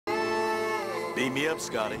Beat me up,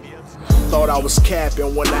 Scotty. Thought I was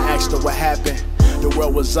capping when I asked her what happened. The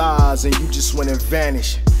world was ours and you just went and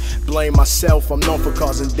vanished. Blame myself, I'm known for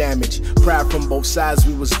causing damage. Pride from both sides,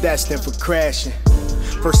 we was destined for crashing.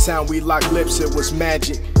 First time we locked lips, it was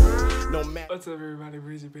magic. No What's up, everybody?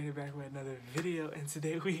 Breezy back with another video, and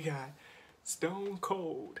today we got Stone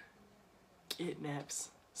Cold kidnaps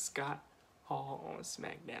Scott Hall on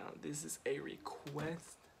SmackDown. This is a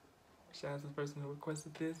request. Shout out to the person who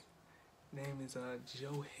requested this. Name is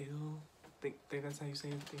Joe Hill. Think that's how you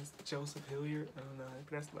say things. Joseph Hilliard. I don't know how to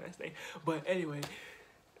pronounce the last name. But anyway,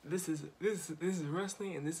 this is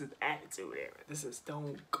wrestling, and this is Attitude Era. This is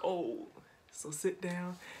Stone Cold. So sit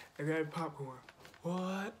down and grab popcorn.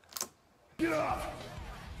 What? Get up!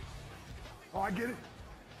 Oh, I get it.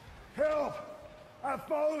 Help! I've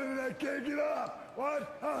fallen and I can't get up.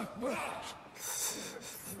 What?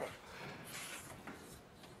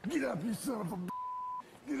 Get up, you son of a b****.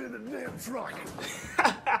 Get in the damn truck.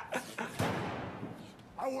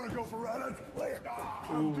 I want to go for a ride.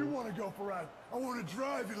 I do want to go for a ride. I want to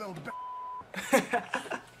drive, you little b****. Where's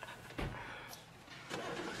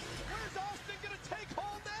Austin going to take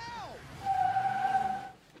hold now?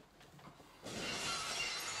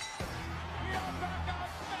 We are back on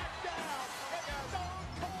SmackDown. And Stone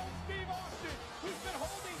Cold Steve Austin, who's been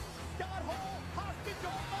holding Scott Hall hostage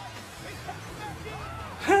all night, is coming back in.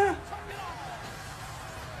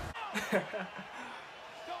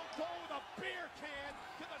 Stone Cold with a beer can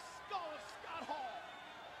to the skull of Scott Hall.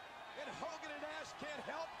 And Hogan and Ash can't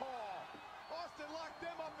help Hall. Austin locked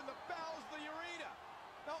them up in the bowels of the arena.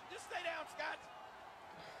 No, just stay down, Scott.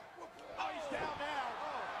 Oh, he's down now.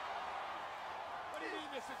 Oh. What do you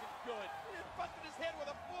mean this isn't good? He just busted his head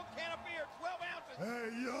with a full can of beer, 12 ounces.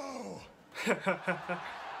 Hey, yo.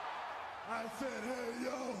 I said, hey,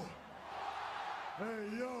 yo.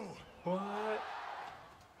 Hey, yo. What?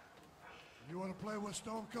 You want to play with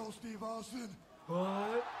Stone Cold Steve Austin?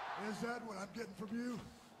 What? Is that what I'm getting from you?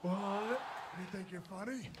 What? You think you're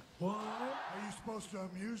funny? What? Are you supposed to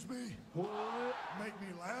amuse me? What? Make me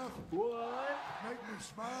laugh? What? Make me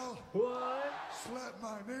smile? What? Slap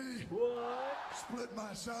my knee? What? Split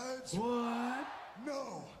my sides? What?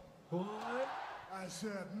 No. What? I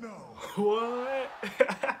said no. What?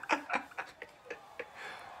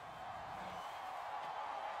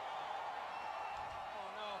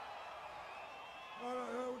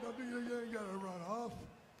 You ain't gotta run off.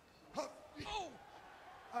 Oh!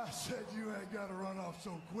 I said you ain't gotta run off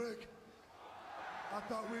so quick. I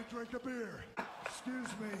thought we'd drink a beer. Excuse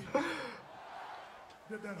me.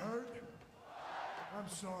 Did that hurt? I'm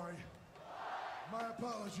sorry. My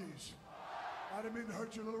apologies. I didn't mean to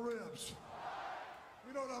hurt your little ribs.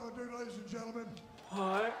 You know what I'm gonna do, ladies and gentlemen?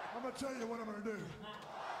 What? I'm gonna tell you what I'm gonna do.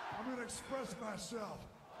 I'm gonna express myself.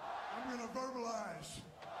 I'm gonna verbalize.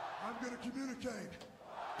 I'm gonna communicate.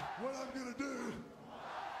 What I'm gonna do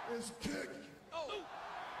is kick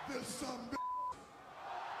this son of a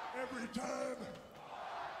every time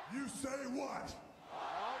you say what?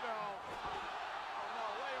 Oh no. Oh no,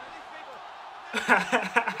 wait, are these people?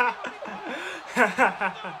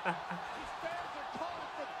 These fans are calling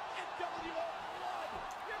for NWO blood.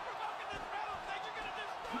 You're provoking this rattlesnake, you're gonna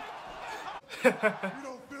destroy. You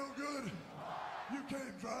don't feel good? You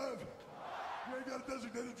can't drive. You ain't got a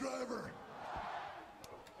designated driver.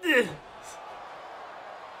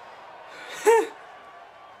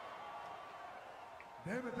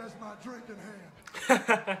 Damn it, that's my drinking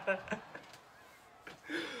hand.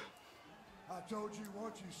 I told you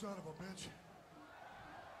once, you son of a bitch.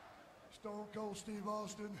 Stone Cold Steve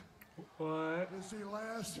Austin. What? Is the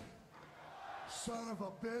last son of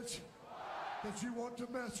a bitch that you want to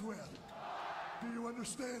mess with. Do you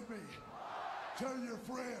understand me? Tell your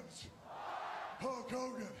friends. Hulk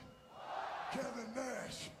Hogan. Kevin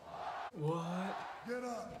Nash. What? Get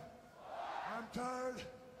up. I'm tired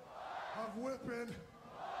of whipping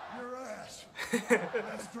your ass.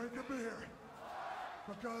 Let's drink a beer.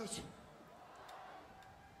 Because...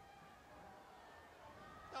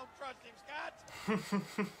 Don't trust him, Scott. There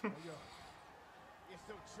you go. It's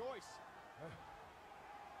no choice.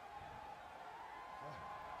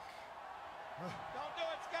 Don't do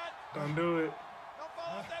it, Scott. Don't do it. Don't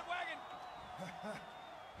fall off that wagon.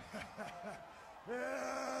 No,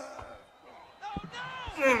 no!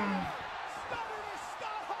 Stunner to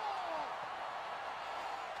Scott Hall!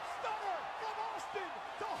 Stunner from Austin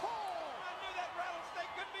to Hall! I knew that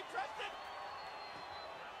rattlesnake couldn't be trusted!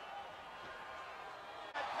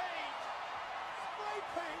 Page, spray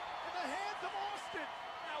paint in the hands of Austin!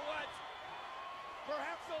 Now what?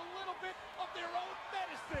 Perhaps a little bit of their own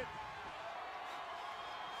medicine!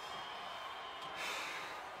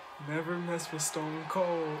 Never mess with Stone Cold.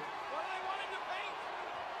 What do they want him to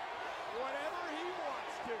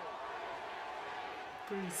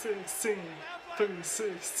 316.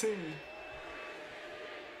 316. 316.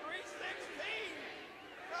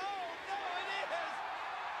 Oh, no, it is.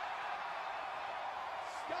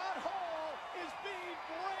 Scott Hall is being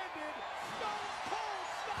branded Stone Cold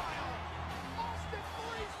style. Austin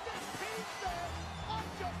 316 says, I'm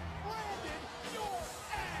just branded your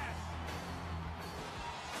ass.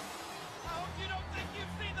 I hope you don't think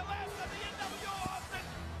you've seen the last of the NWO, Austin.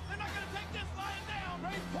 They're not going to take this lying down.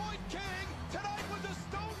 Great point, King. Tonight was a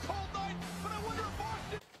Stone Cold night, but I wonder if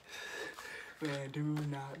Austin... Man, do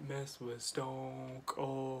not mess with Stone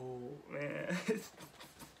Cold, man.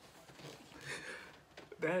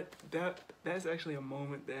 That's actually a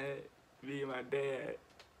moment that me and my dad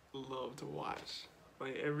love to watch.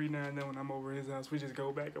 Like every now and then when I'm over his house, we just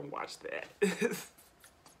go back and watch that.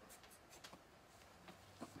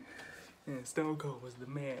 And Stone Cold was the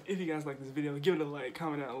man. If you guys like this video, give it a like,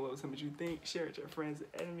 comment down below, tell me what you think, share it with your friends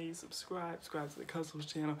and enemies, subscribe to the Customs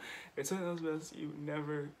channel, and turn those bells so you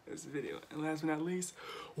never miss a video. And last but not least,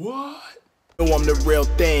 what? I'm the real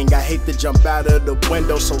thing. I hate to jump out of the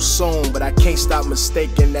window so soon, but I can't stop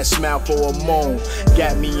mistaking that smile for a moon.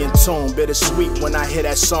 Got me in tune, bittersweet when I hear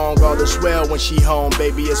that song. All is well when she home,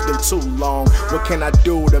 baby, it's been too long. What can I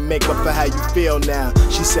do to make up for how you feel now?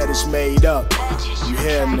 She said it's made up. You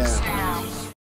here now.